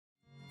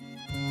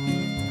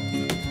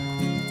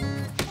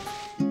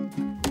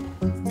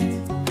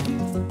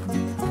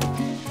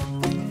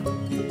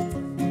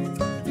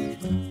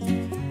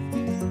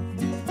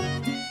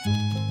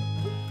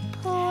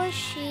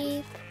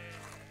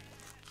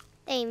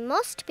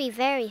must be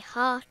very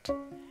hot.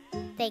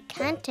 They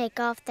can't take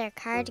off their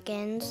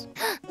cardigans.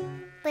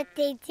 But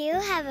they do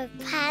have a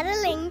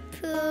paddling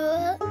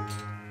pool.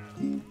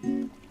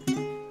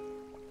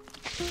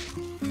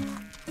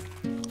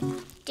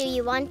 Do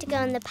you want to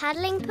go in the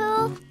paddling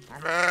pool?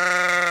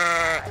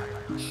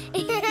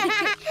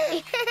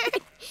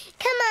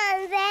 Come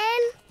on,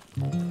 then.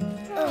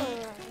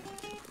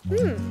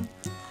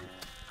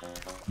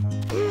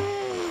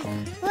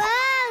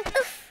 Wow!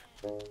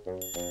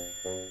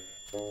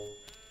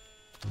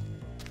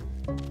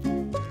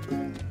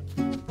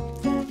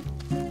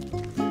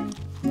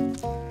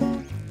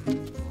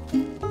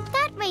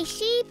 That way,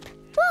 sheep.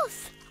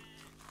 Woof!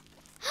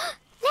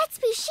 Let's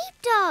be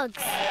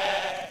sheepdogs.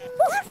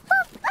 Woof,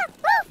 woof, woof,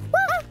 woof,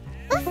 woof.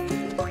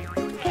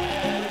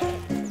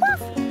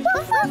 Woof,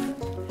 woof, woof.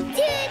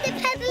 To the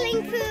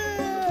paddling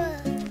pool.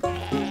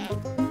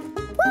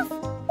 Woof,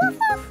 woof,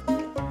 woof.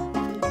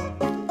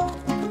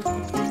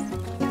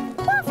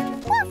 Woof,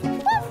 woof,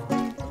 woof.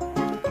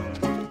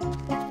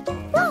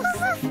 Woof,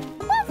 woof,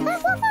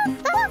 woof,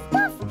 woof, woof,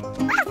 woof, woof,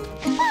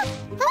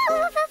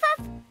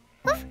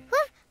 woof,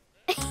 woof.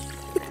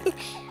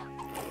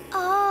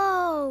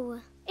 Oh,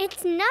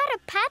 it's not a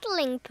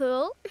paddling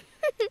pool.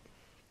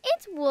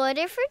 It's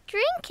water for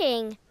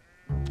drinking.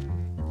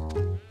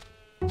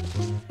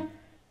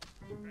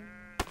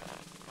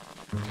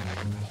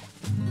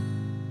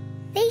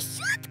 They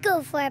should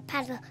go for a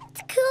paddle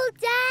to cool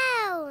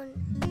down.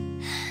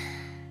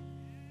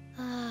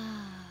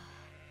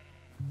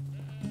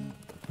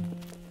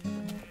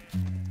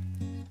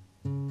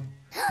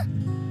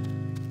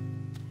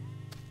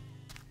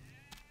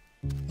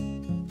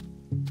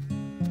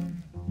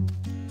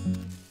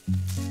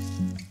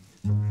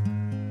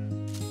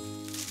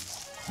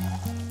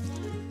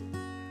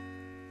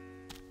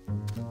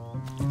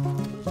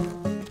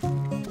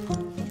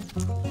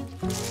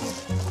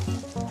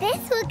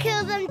 This will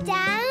cool them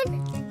down.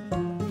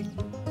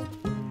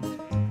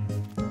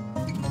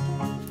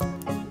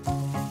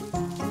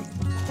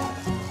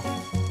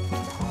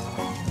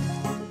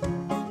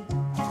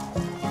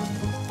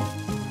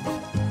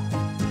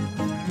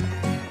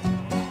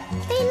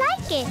 They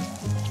like it.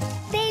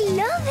 They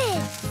love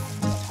it.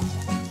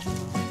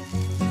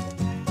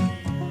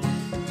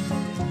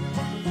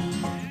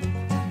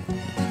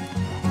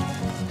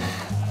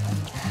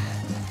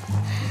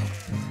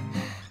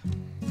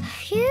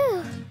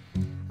 Phew,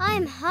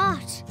 I'm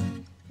hot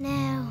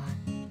now.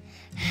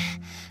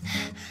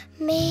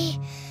 Me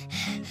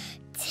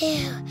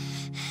too.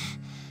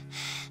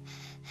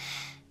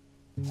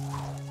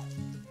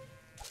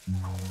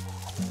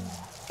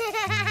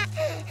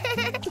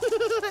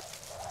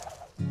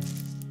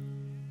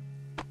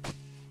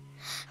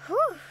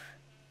 Whew.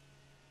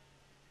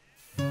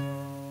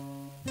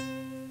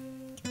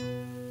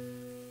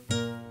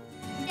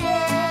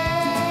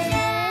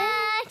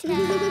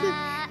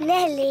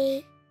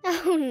 Nelly.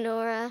 Oh,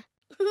 Nora.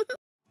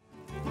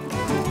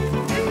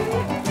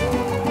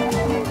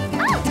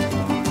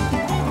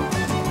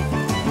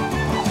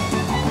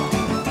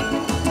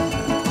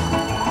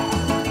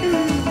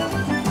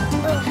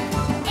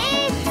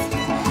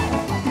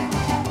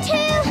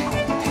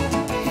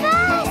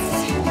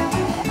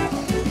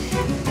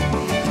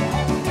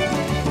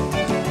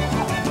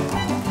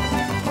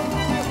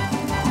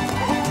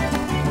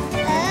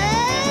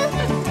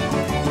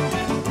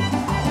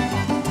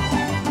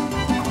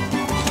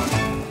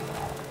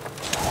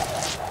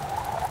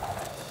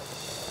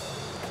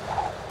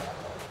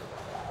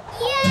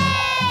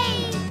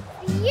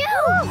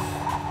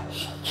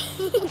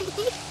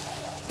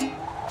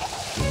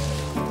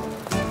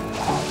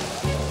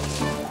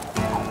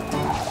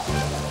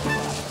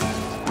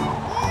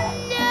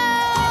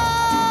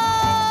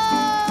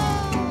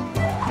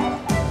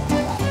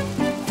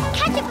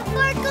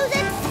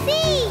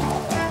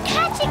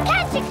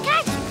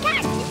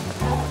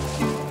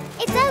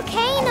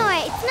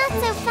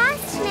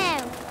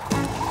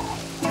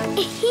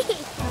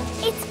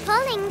 It's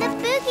pulling the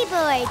boogie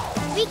board.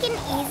 We can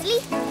easily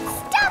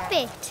stop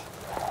it.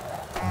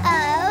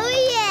 Oh,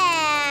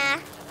 yeah.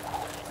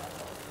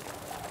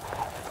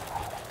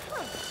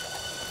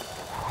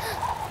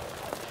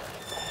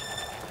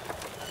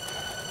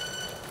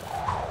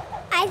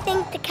 I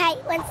think the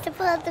kite wants to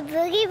pull the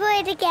boogie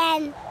board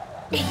again.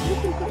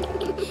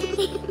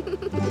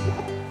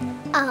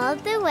 All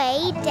the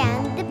way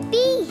down the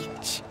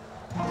beach.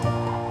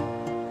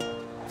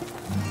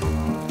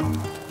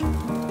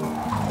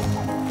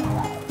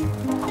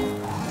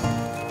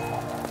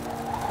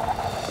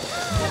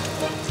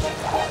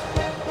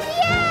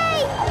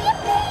 Yay!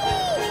 Yippee!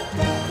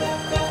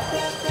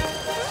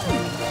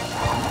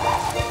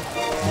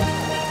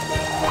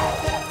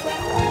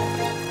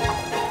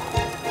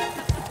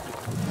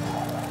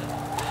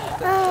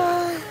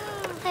 Oh,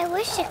 I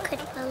wish it could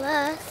pull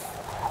us.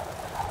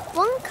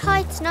 One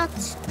kite's not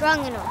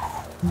strong enough.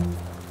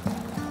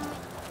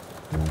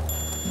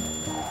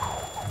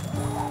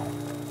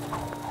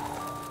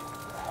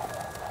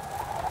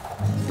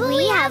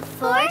 We have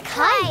 4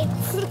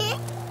 kites.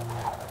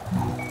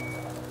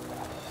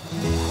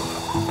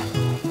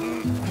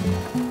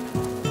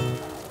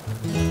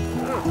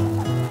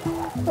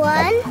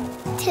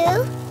 2,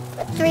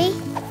 3,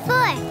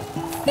 4.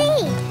 See,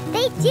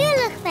 they do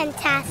look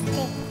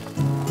fantastic.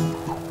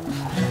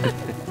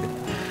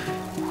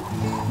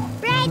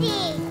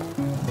 Ready.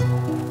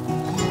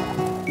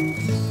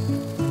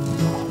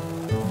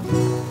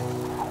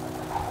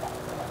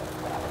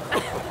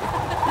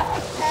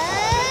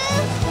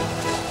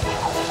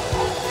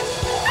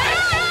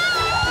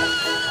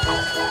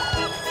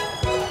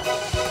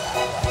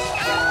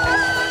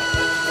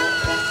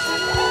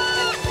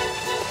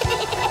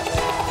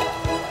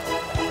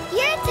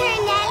 Your turn,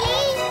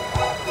 Nelly.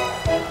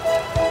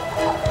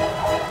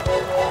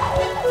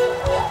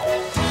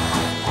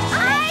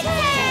 Our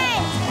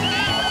turn.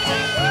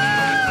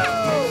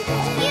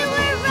 You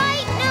were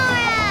right,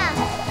 Nora.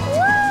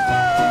 Woo!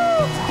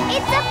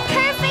 It's a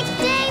perfect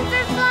day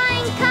for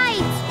flying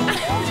kites.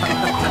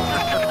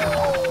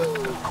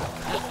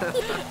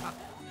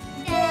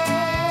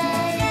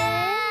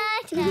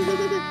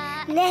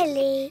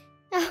 Nelly.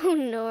 Oh,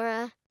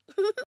 Nora.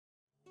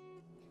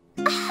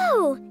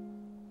 Oh,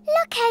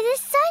 look how the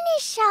sun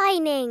is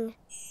shining.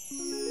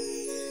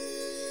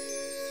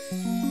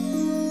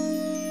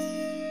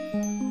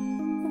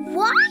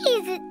 Why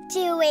is it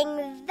doing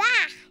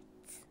that?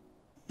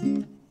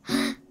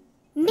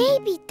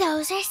 Maybe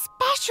those are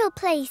special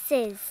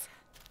places.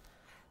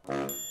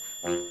 Come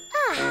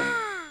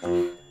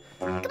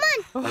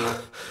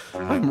on.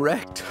 I'm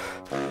wrecked.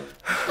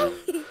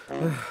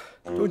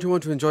 Don't you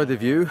want to enjoy the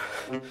view?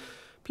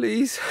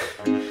 Please.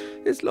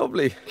 It's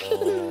lovely.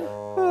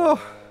 Oh.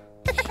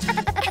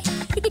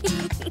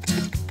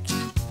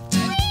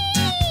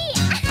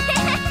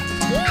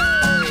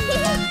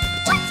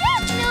 Watch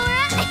out,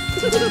 Nora!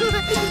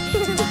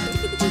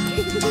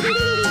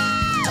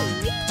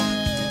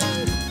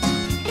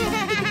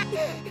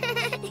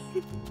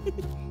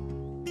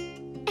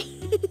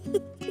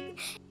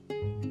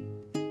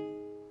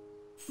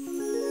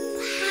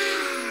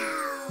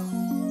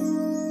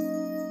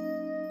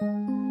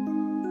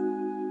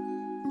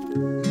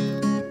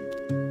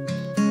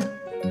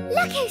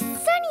 Look how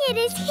sunny it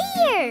is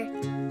here!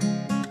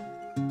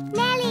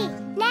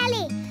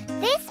 Nelly,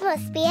 this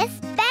must be a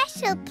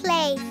special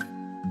place.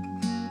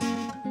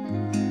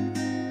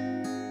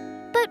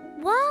 But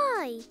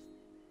why?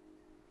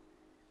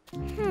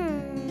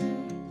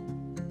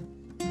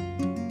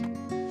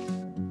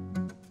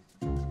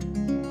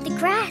 The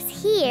grass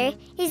here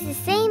is the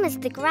same as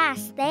the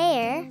grass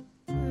there.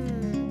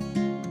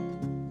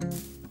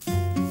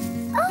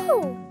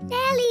 Oh,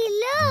 Nelly,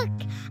 look!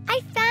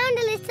 I found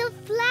a little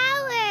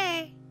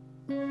flower.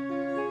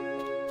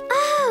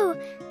 Oh,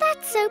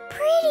 that's so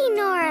pretty,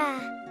 Nora.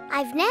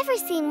 I've never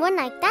seen one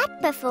like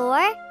that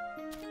before.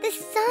 The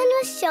sun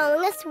was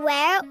showing us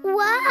where it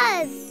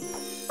was.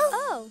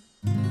 Oh.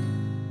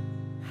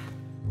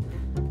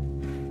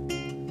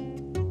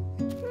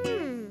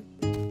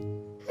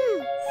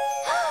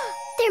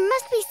 There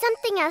must be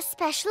something else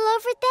special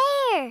over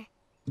there.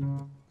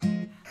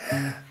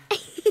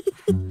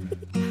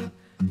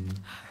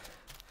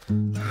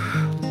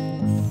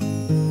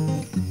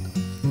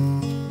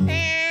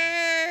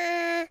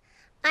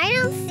 I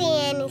don't see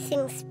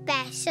anything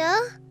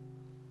special.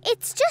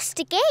 It's just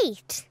a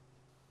gate.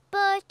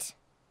 But...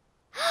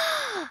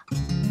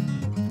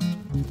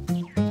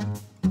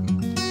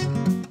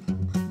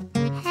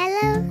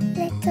 Hello,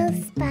 little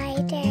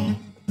spider.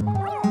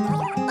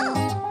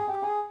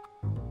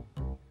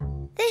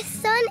 The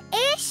sun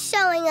is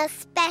showing us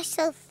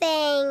special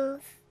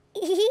things.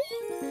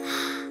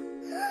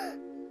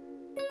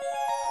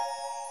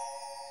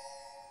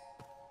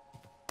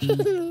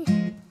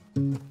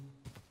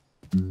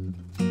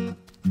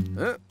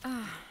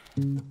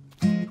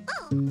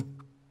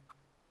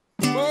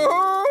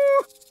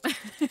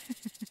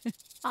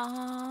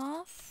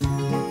 Aww.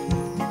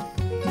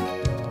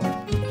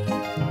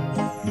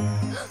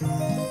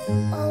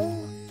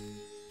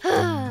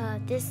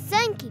 The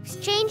sun keeps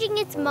changing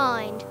its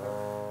mind.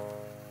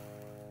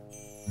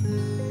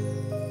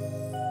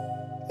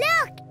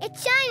 Look,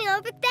 it's shining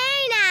over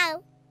there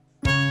now.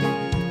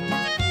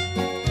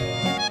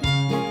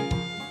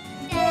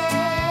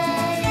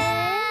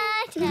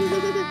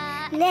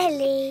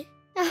 Nelly.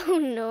 Oh,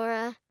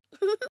 Nora.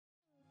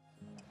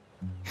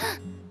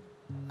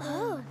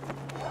 Oh.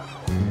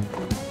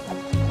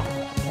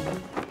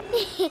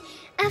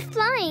 A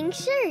flying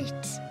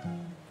shirt.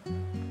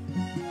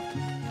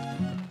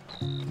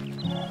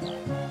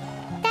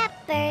 That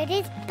bird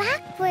is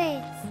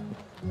backwards.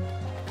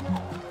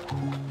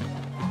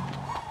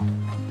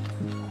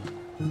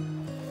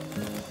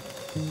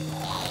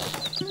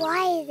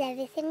 Why is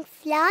everything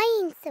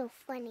flying so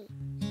funny?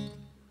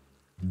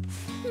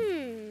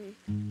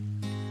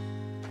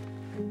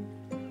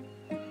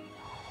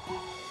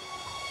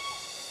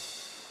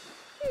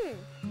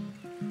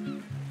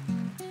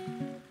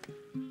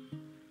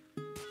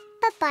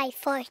 Bye-bye,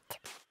 Fort.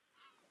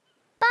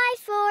 Bye,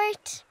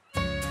 Fort.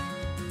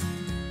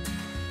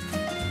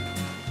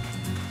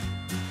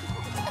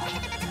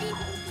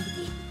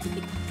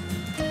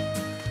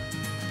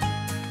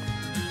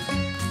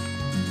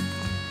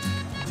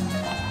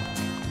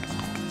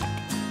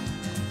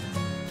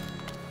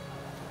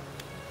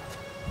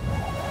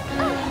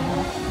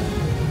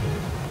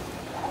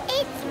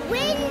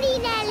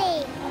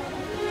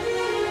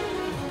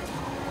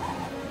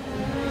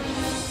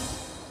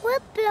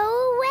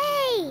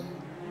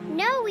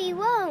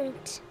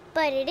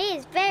 but it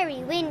is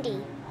very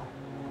windy.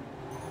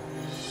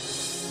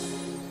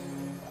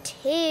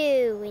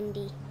 Too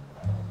windy.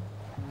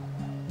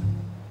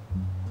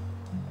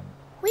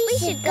 We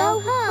should go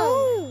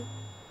home.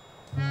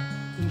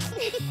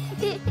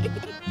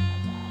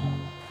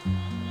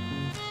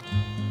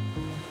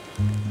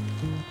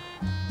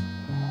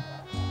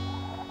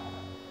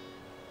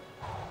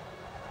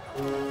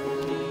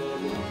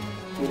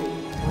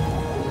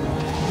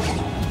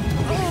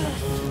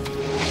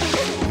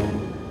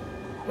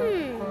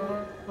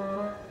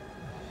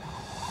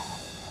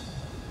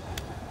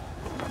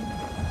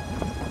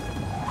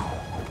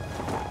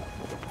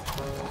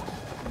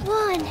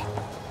 One,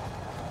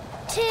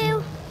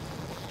 two,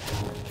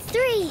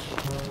 three.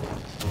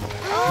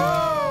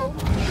 Oh!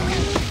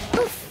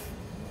 Oof.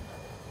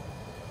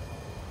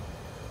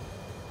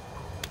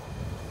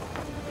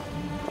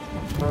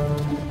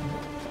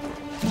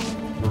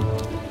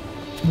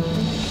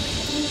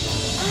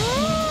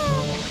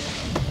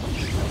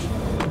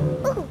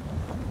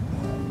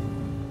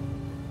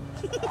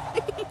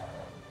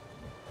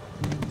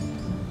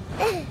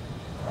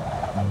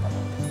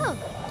 Oh.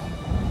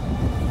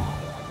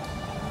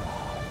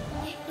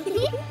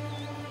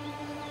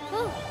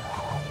 Oh.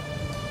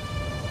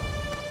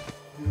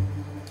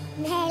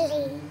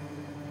 Nelly,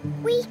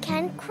 we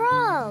can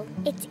crawl.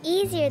 It's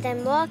easier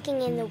than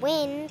walking in the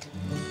wind.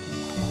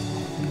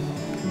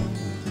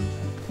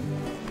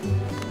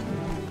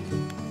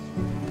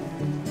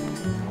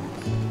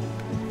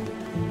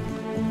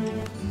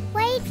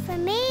 Wait for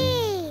me.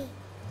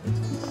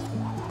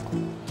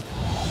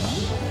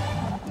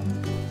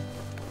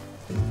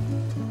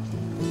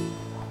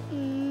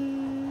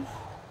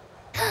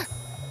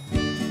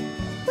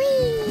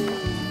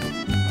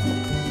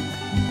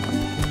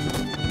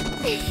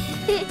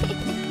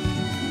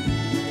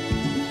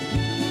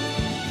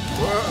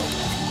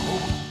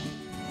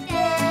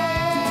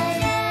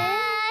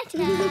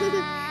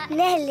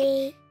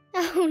 Nelly.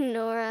 Oh,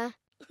 Nora.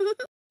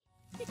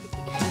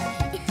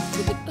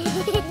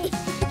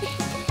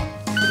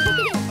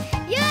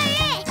 You're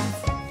it!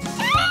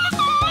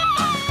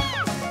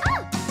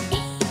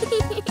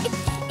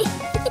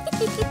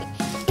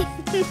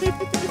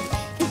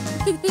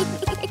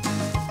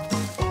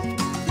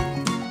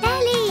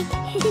 Nelly!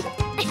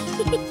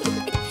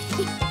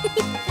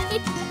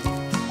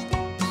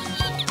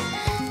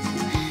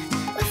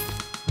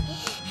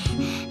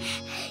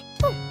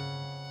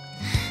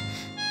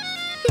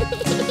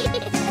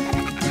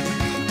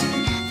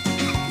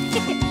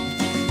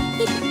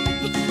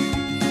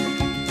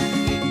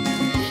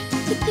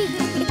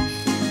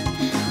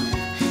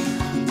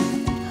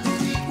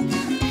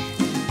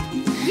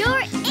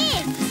 You're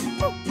it!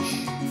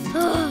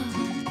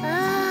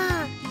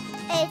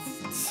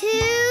 It's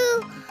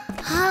too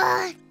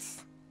hot.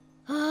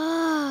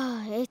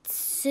 It's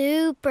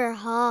super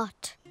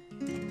hot.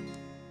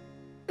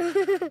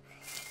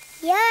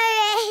 You're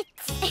it!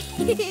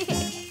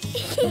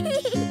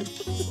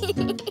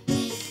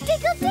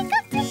 Tickle,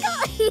 tickle, tickle!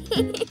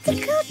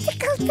 Tickle,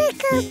 tickle,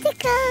 tickle,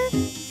 tickle!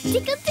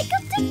 Tickle,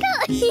 tickle, tickle!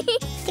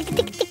 Tickle,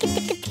 tickle,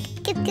 tickle,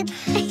 tickle, tickle.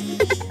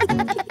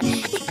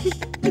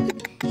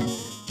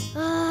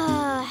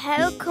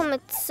 How come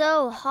it's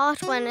so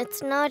hot when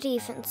it's not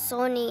even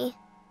sunny?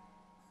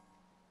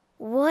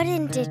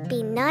 Wouldn't it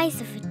be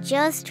nice if it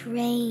just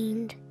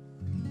rained?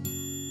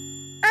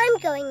 I'm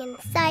going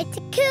inside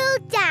to cool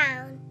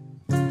down.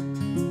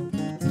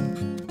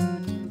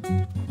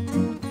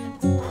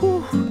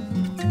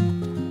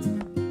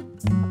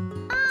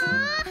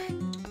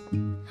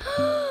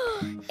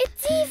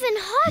 It's even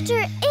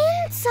hotter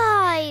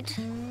inside.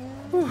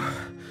 Whew.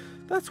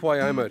 That's why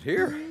I'm out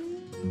here.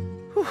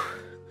 Whew.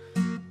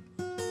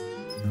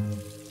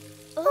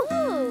 Oh!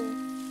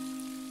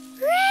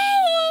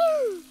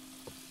 Rain!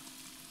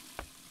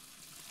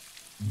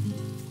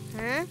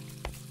 Huh?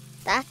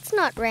 That's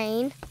not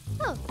rain.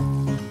 Oh.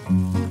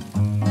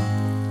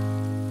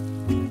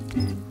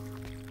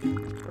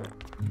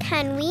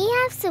 Can we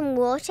have some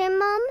water,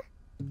 Mum?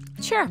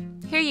 Sure,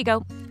 here you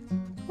go.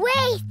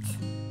 Wait!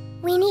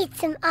 We need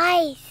some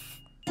ice.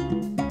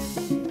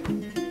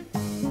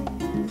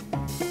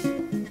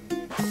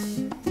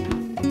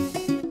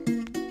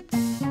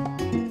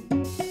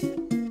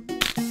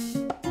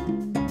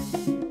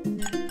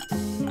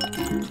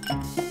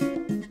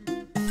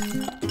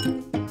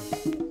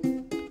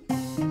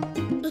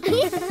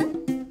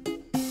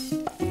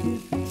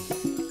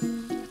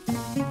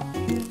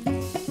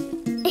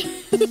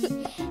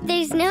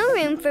 There's no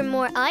room for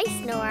more ice,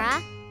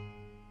 Nora.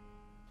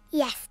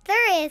 Yes,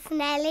 there is,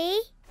 Nelly.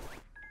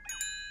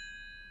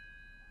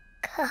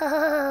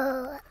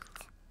 Cold.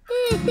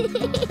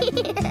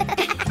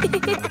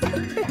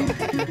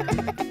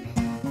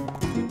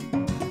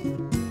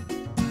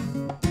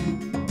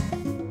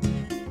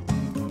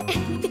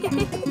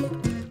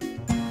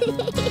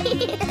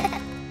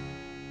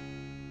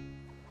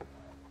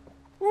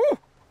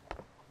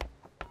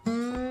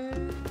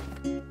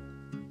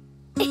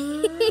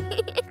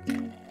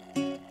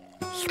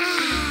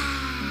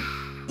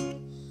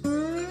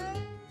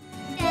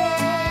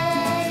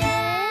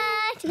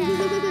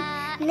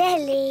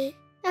 Nelly.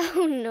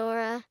 Oh,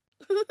 Nora.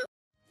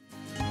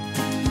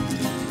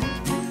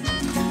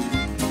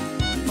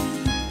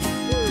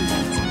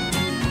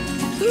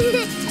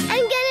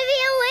 I'm gonna be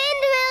a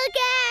windmill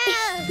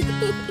girl!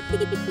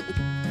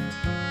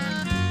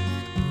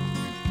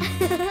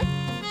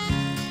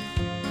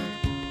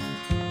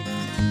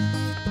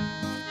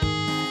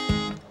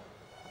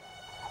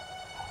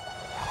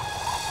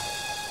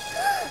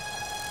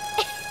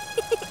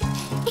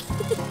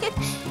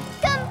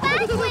 Come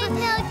back,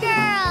 windmill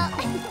girl.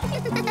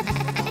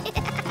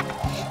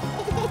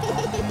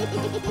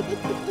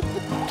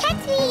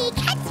 Catch me!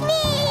 Catch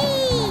me!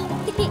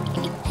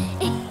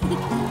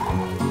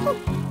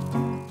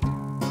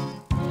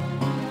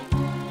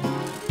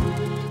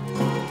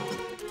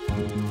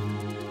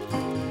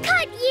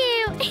 Caught you.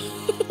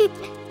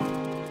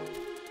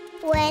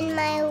 When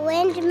my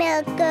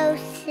windmill goes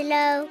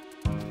slow,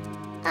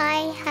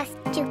 I have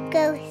to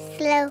go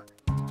slow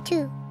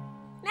too.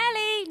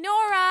 Nelly,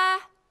 Nora.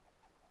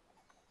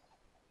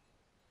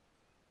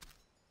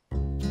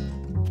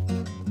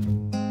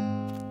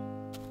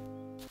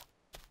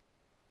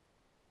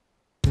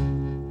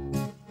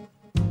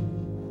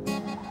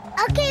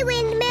 Okay,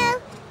 windmill,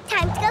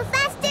 time to go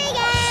faster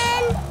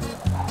again.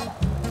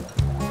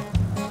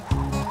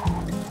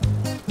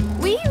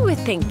 We were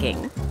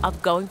thinking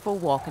of going for a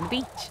walk on the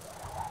beach.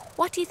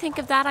 What do you think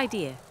of that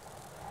idea?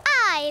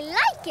 I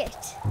like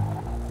it.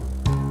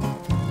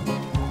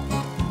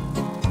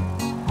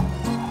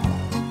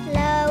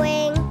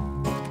 Slowing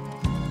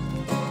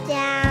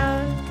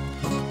down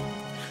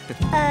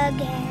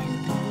again.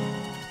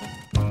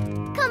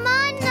 Come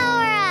on,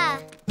 Nora.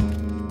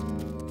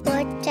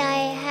 But I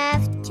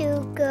have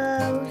to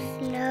go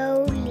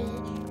slowly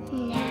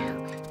now,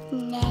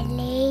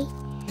 Nelly.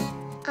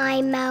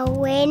 I'm a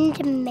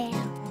windmill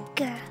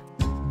girl.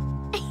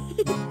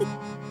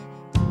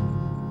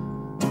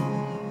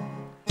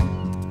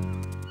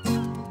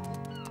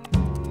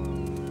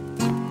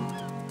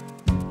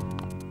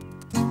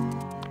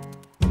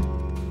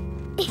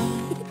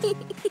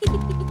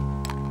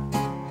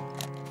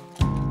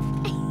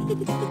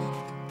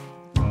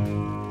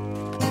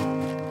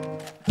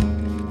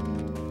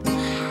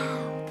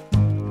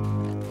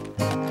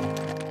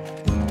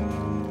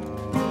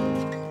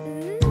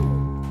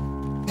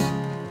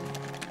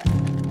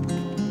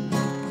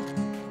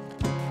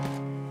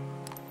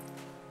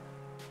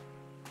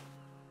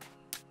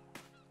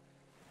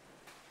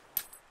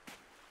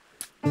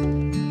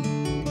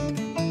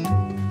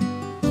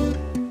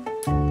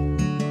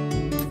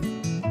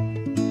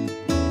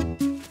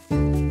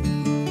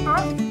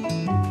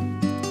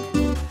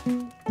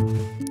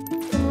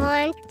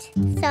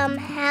 Some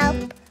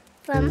help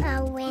from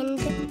a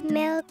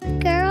windmill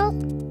girl?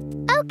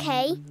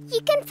 Okay,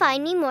 you can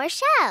find me more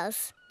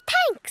shells.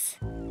 Thanks.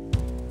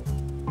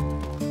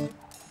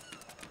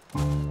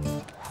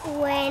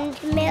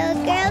 Windmill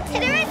girl to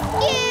the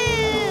rescue!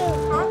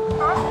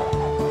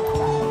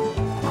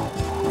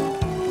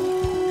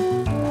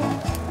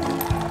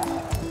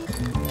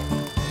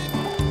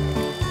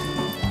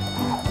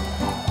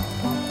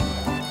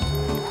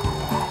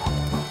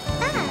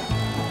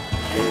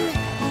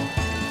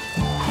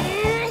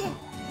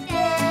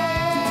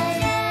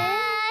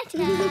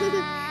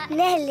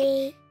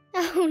 Nelly.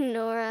 Oh,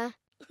 Nora.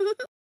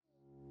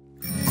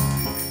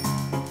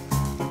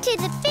 To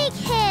the big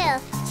hill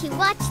to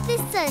watch the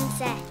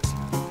sunset.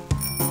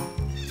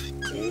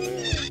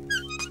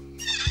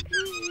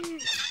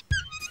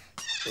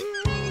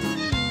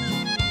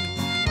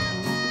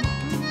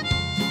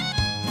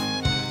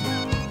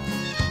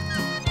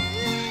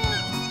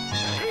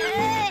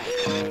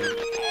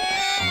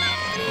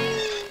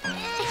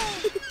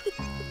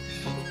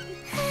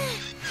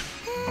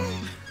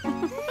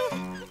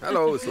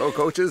 Hello, slow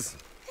coaches.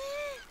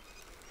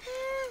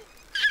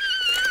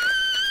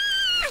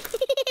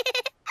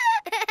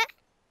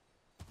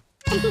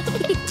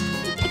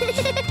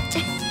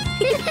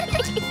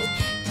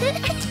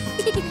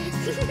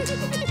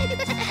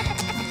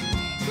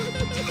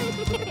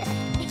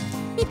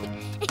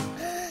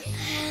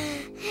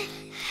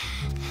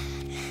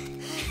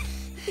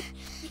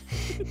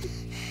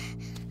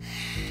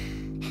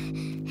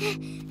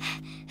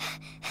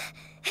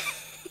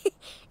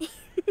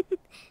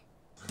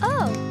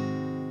 Oh.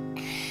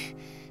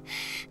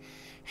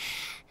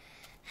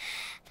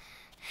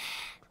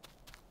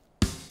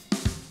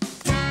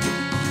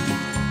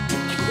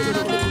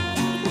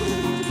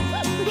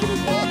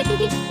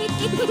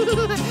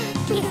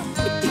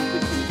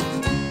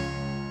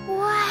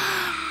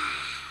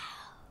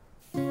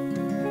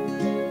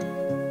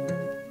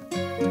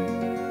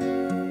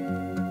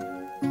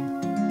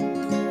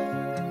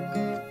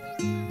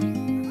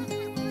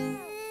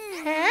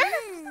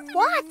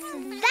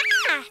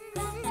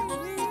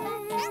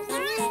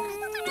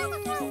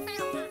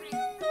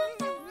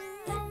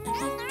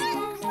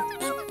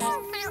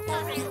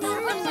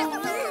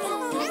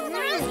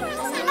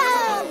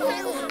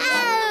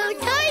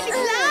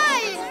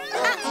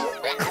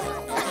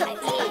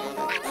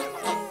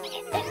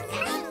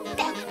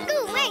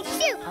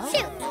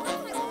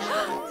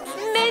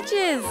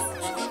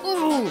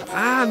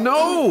 Ah! Ah,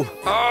 no!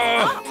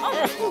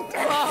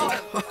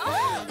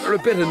 They're a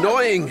bit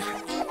annoying. A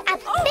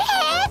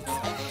bit?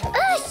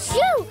 Oh,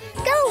 shoo!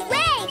 Go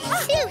away!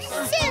 Shoo,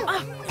 shoo!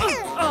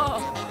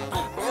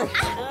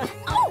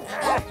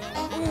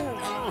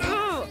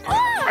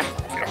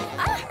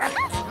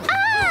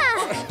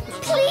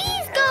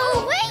 Please go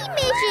away,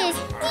 midges!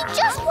 We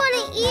just want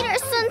to eat our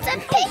sunset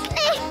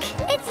picnic!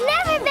 It's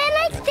never been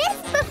like this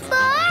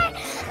before!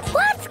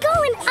 What's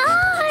going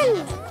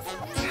on?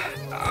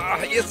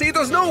 You see,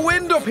 there's no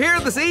wind up here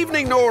this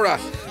evening, Nora.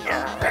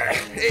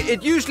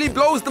 It usually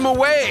blows them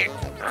away.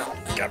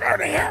 Get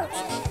out of here.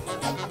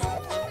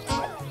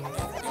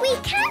 We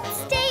can't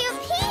stay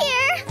up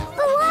here!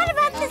 But what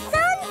about the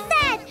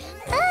sunset?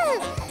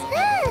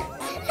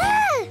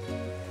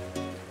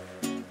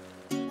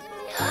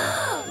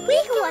 We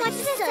can watch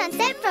the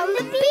sunset from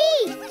the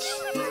beach!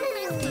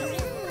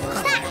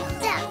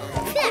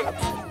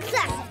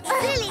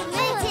 Silly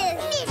midges!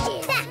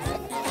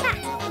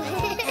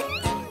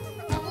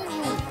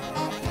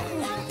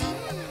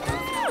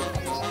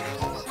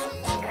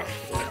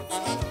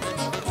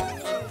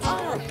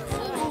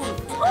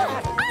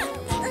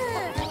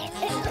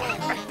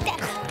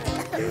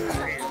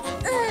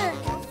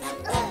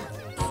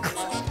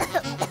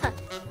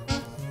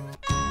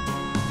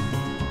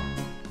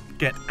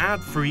 Get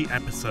ad-free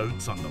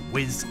episodes on the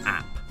Wizz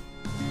app.